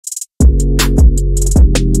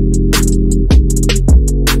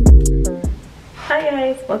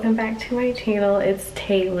welcome back to my channel. It's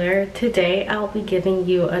Taylor. Today I'll be giving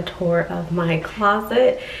you a tour of my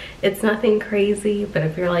closet. It's nothing crazy, but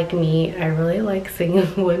if you're like me, I really like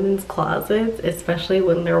seeing women's closets, especially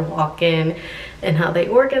when they're walk-in and how they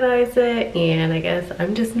organize it. And I guess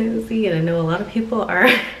I'm just nosy, and I know a lot of people are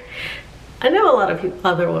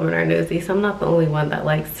other women are nosy, so I'm not the only one that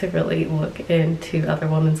likes to really look into other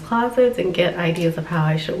women's closets and get ideas of how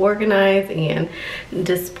I should organize and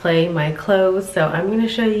display my clothes. So I'm going to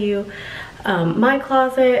show you my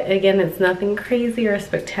closet. Again, it's nothing crazy or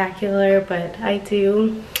spectacular, but I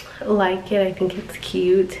do like it. I think it's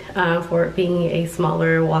cute for it being a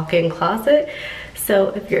smaller walk-in closet. So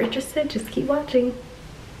if you're interested, just keep watching.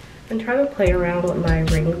 I'm trying to play around with my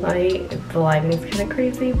ring light. The lighting's kind of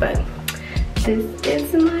crazy, but this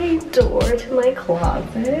is my door to my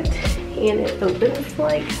closet, and it opens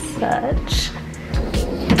like such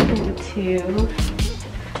into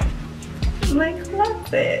my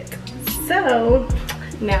closet. So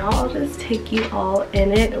now I'll just take you all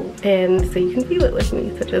in it, and so you can view it with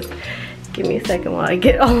me. So just give me a second while I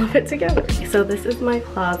get all of it together. So this is my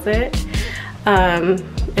closet. In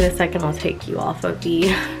a second I'll take you off of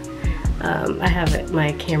the I have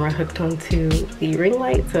my camera hooked onto the ring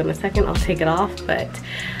light, so in a second I'll take it off, but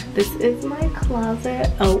this is my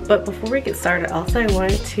closet. Oh, but before we get started, also I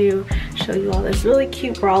wanted to show you all this really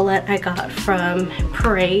cute bralette I got from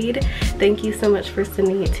Parade. Thank you so much for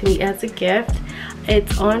sending it to me as a gift.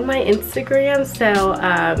 It's on my Instagram, so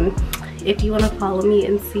if you want to follow me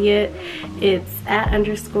and see it, it's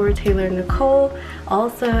 @_TaylorNicole.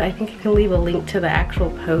 Also, I think I can leave a link to the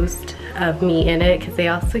actual post of me in it, because they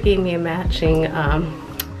also gave me a matching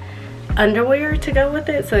underwear to go with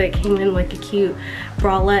it, so it came in like a cute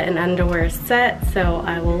bralette and underwear set. So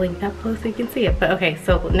I will link that post so you can see it. But okay,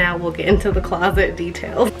 so now we'll get into the closet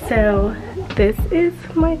details. So this is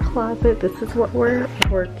my closet. This is what we're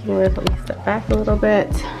working with. Let me step back a little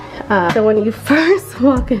bit. So when you first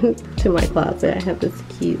walk into my closet, I have this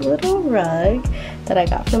cute little rug that I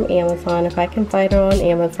got from Amazon. If I can find it on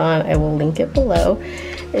Amazon, I will link it below.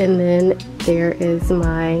 And then there is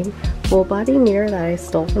my full body mirror that I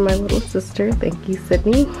stole from my little sister. Thank you,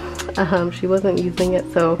 Sydney. She wasn't using it,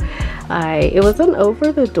 so it was an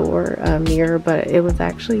over the door mirror, but it was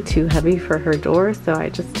actually too heavy for her door, so I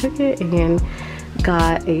just took it and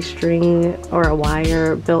got a string or a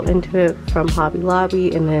wire built into it from Hobby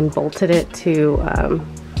Lobby, and then bolted it to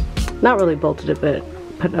not really bolted it, but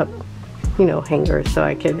put up, you know, hangers so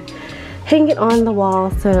I could hang it on the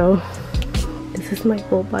wall. So this is my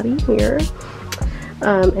full body mirror.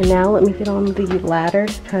 And now let me get on the ladder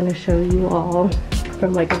to kind of show you all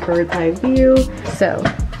from like a bird's eye view. So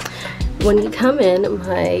when you come in,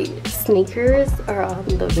 my sneakers are on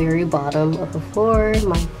the very bottom of the floor.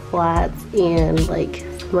 My flats and like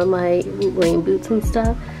some of my rain boots and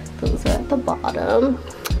stuff, those are at the bottom.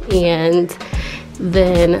 And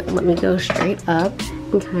then let me go straight up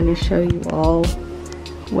and kind of show you all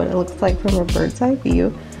what it looks like from a bird's eye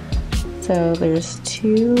view. So there's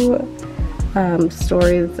two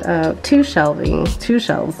two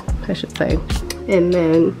shelves I should say, and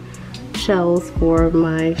then shelves for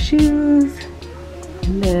my shoes,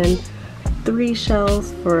 and then 3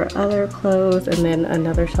 shelves for other clothes, and then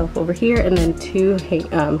another shelf over here, and then 2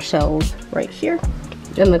 shelves right here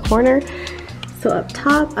in the corner. So up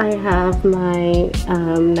top I have my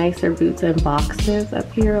nicer boots and boxes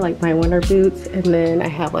up here, like my winter boots, and then I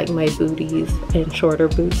have like my booties and shorter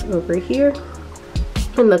boots over here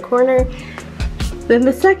in the corner. Then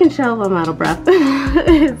the second shelf, I'm out of breath,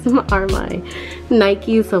 are my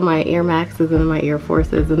Nikes, so my Air Maxes and my Air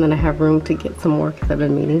Forces, and then I have room to get some more because I've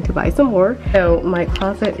been meaning to buy some more. So my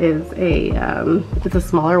closet is it's a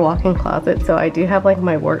smaller walk-in closet, so I do have like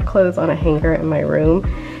my work clothes on a hanger in my room,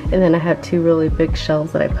 and then I have 2 really big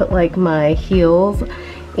shelves that I put like my heels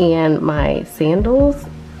and my sandals.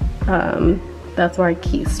 That's where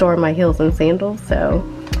I store my heels and sandals. So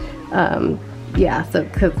yeah, so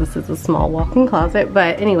because this is a small walk-in closet.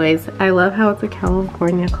 But anyways, I love how it's a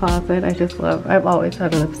California closet. I've always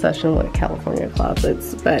had an obsession with California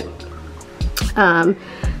closets. But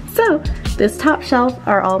so this top shelf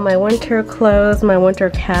are all my winter clothes, my winter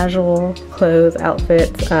casual clothes,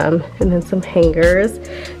 outfits, and then some hangers.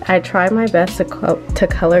 I try my best to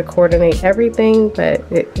color coordinate everything, but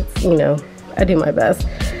it's, you know, I do my best.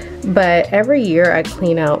 But every year I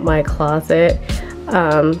clean out my closet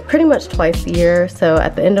pretty much twice a year. So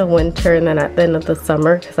at the end of winter and then at the end of the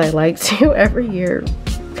summer, because I like to every year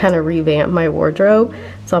kind of revamp my wardrobe,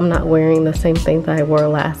 so I'm not wearing the same thing that I wore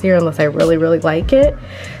last year unless I really like it.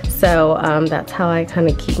 So that's how I kind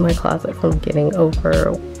of keep my closet from getting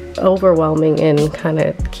overwhelming and kind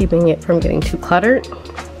of keeping it from getting too cluttered.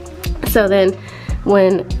 So then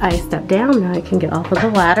when I step down, now I can get off of the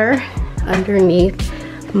ladder. Underneath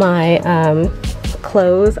my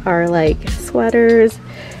clothes are like sweaters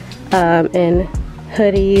and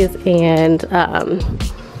hoodies and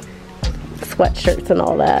sweatshirts and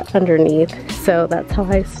all that underneath. So that's how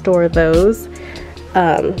I store those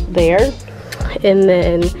there. And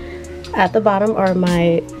then at the bottom are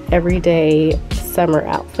my everyday summer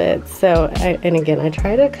outfits. So and again, I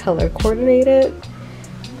try to color coordinate it,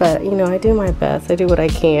 but you know, I do my best. I do what I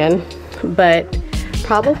can. But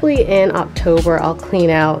probably in October, I'll clean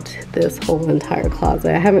out this whole entire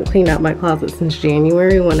closet. I haven't cleaned out my closet since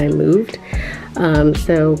January when I moved.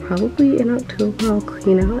 So probably in October, I'll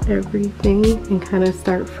clean out everything and kind of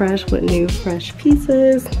start fresh with new fresh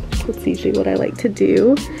pieces. That's usually what I like to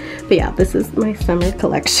do. But yeah, this is my summer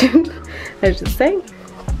collection, I should say.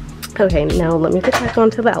 Okay, now let me get back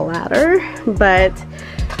onto that ladder. But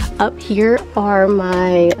up here are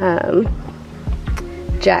my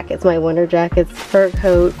jackets, my winter jackets, fur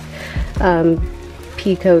coats,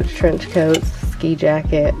 pea coats, trench coats, ski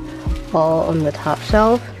jacket, all on the top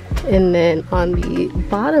shelf. And then on the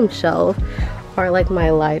bottom shelf are like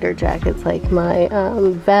my lighter jackets, like my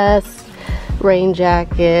vests, rain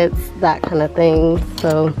jackets, that kind of thing.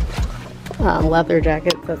 So leather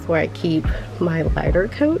jackets, that's where I keep my lighter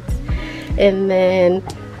coats. And then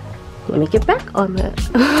let me get back on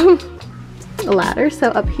the ladder. So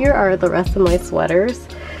up here are the rest of my sweaters.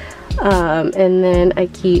 And then I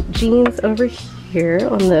keep jeans over here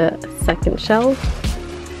on the second shelf.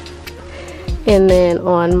 And then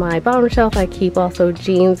on my bottom shelf, I keep also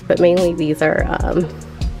jeans, but mainly these are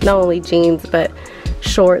not only jeans, but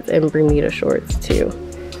shorts and Bermuda shorts too.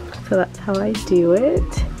 So that's how I do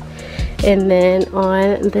it. And then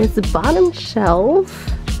on this bottom shelf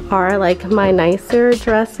are like my nicer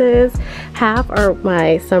dresses. Half are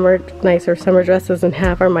my nicer summer dresses and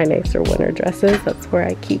half are my nicer winter dresses. That's where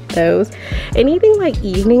I keep those. Anything like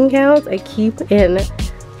evening gowns, I keep in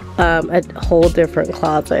a whole different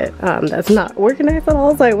closet that's not organized at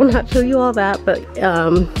all, so I will not show you all that. But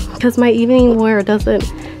because my evening wear doesn't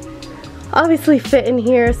obviously fit in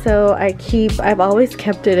here, so I've always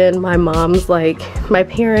kept it in my mom's, like my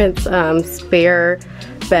parents' spare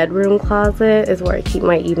bedroom closet is where I keep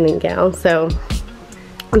my evening gowns. So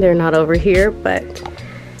they're not over here, but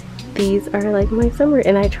these are like my summer.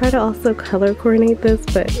 And I try to also color coordinate this,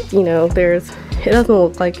 but you know, it doesn't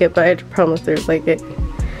look like it, but I promise there's like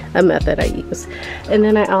a method I use. And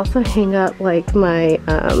then I also hang up like my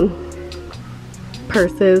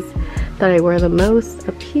purses that I wear the most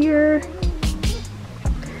up here.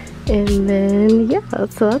 And then yeah,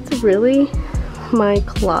 so that's really my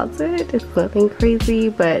closet. It's nothing crazy,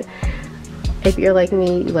 but if you're like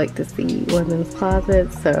me, you like to see women's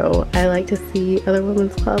closets, so I like to see other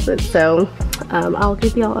women's closets. So I'll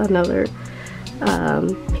give y'all another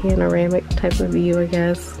panoramic type of view, I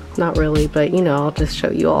guess. Not really, but you know, I'll just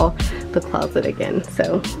show you all the closet again.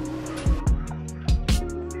 So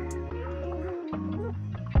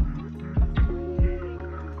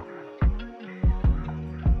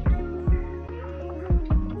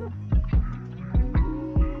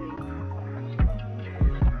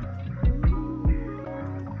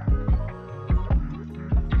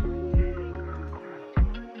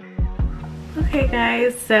okay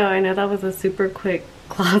guys, so I know that was a super quick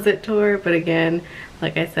closet tour, but again,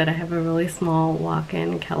 like I said, I have a really small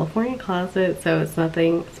walk-in California closet, so it's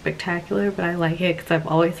nothing spectacular, but I like it because I've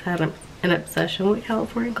always had an obsession with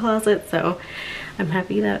California closets. So I'm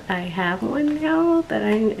happy that I have one now, that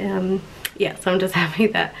I am, yeah, so I'm just happy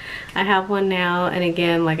that I have one now. And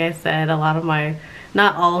again, like I said,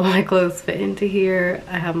 not all of my clothes fit into here.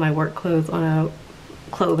 I have my work clothes on a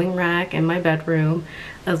clothing rack in my bedroom,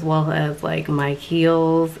 as well as like my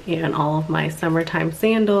heels and all of my summertime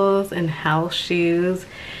sandals and house shoes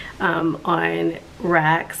on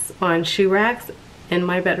shoe racks in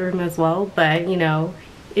my bedroom as well. But you know,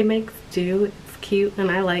 it makes do, it's cute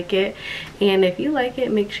and I like it. And if you like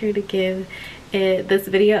it, make sure to give this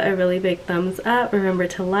video a really big thumbs up. Remember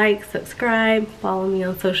to like, subscribe, follow me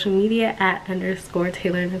on social media at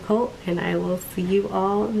 _TaylorNichole, and I will see you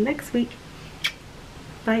all next week.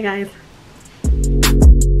 Bye guys.